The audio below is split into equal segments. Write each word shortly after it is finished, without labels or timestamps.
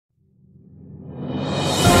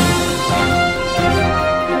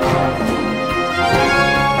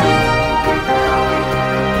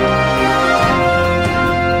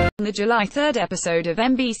the July 3 episode of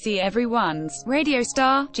MBC Every1's Radio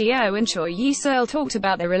Star, G.O and Choi Seul talked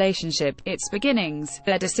about their relationship, its beginnings,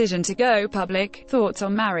 their decision to go public, thoughts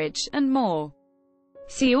on marriage, and more.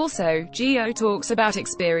 See also, G.O talks about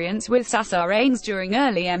experience with Sassarains during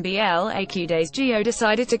early MBLAQ days. G.O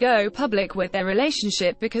decided to go public with their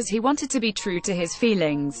relationship because he wanted to be true to his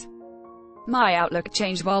feelings. My outlook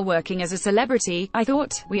changed while working as a celebrity. I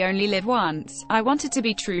thought, we only live once. I wanted to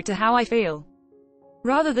be true to how I feel.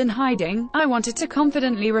 Rather than hiding, I wanted to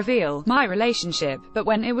confidently reveal my relationship, but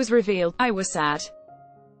when it was revealed, I was sad.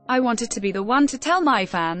 I wanted to be the one to tell my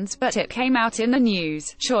fans, but it came out in the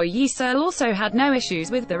news. Choi Seul also had no issues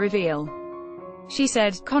with the reveal. She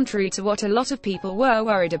said, contrary to what a lot of people were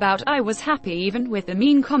worried about, I was happy even with the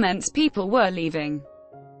mean comments people were leaving.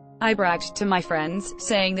 I bragged to my friends,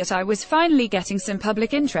 saying that I was finally getting some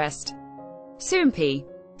public interest. Soompi.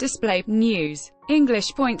 Display, News.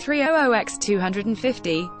 English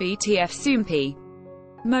 .300x250, BTF Soompi.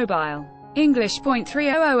 Mobile. English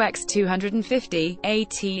 .300x250,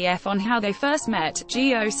 ATF. On how they first met,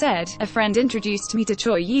 G.O said, a friend introduced me to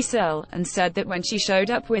Choi Seul, and said that when she showed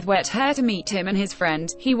up with wet hair to meet him and his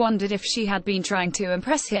friend, he wondered if she had been trying to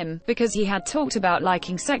impress him, because he had talked about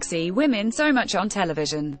liking sexy women so much on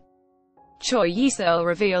television. Choi Seul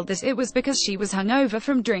revealed that it was because she was hungover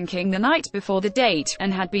from drinking the night before the date,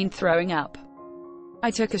 and had been throwing up. I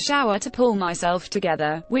took a shower to pull myself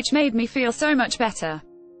together, which made me feel so much better.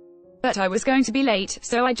 But I was going to be late,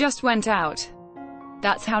 so I just went out.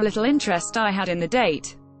 That's how little interest I had in the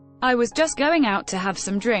date. I was just going out to have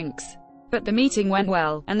some drinks. But the meeting went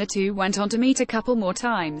well, and the two went on to meet a couple more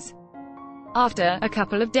times. After a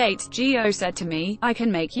couple of dates, G.O said to me, I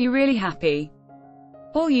can make you really happy.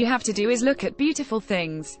 All you have to do is look at beautiful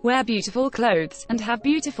things, wear beautiful clothes, and have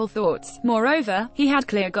beautiful thoughts. Moreover, he had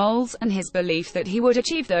clear goals, and his belief that he would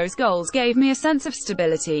achieve those goals gave me a sense of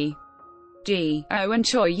stability. G.O and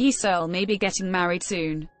Choi Seul may be getting married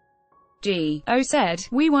soon. G.O said,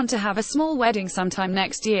 we want to have a small wedding sometime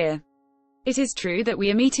next year. It is true that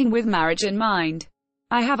we are meeting with marriage in mind.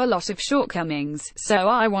 I have a lot of shortcomings, so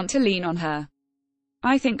I want to lean on her.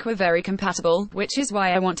 I think we're very compatible, which is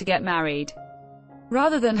why I want to get married.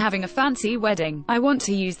 Rather than having a fancy wedding, I want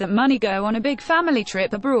to use that money go on a big family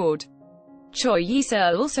trip abroad. Choi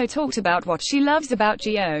Seul also talked about what she loves about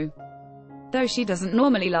G.O. Though she doesn't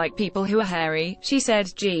normally like people who are hairy, she said,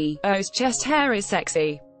 G.O's chest hair is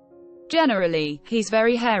sexy. Generally, he's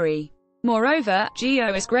very hairy. Moreover,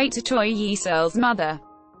 G.O is great to Choi Seul's mother.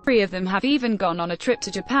 Three of them have even gone on a trip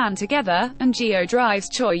to Japan together, and G.O drives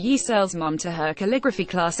Choi Seul's mom to her calligraphy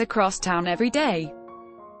class across town every day.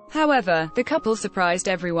 However, the couple surprised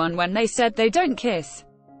everyone when they said they don't kiss.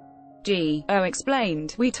 G.O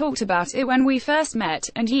explained, we talked about it when we first met,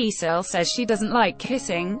 and Seul says she doesn't like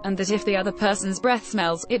kissing, and that if the other person's breath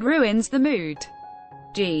smells, it ruins the mood.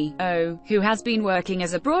 G.O, who has been working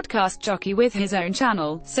as a broadcast jockey with his own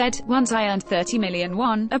channel, said, once I earned 30 million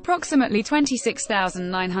won, approximately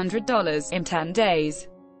 $26,900, in 10 days.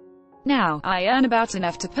 Now, I earn about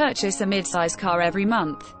enough to purchase a mid-size car every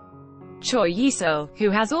month. Choi Seul,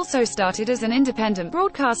 who has also started as an independent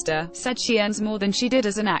broadcaster, said she earns more than she did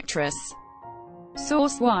as an actress.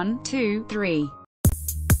 Source 1, 2, 3.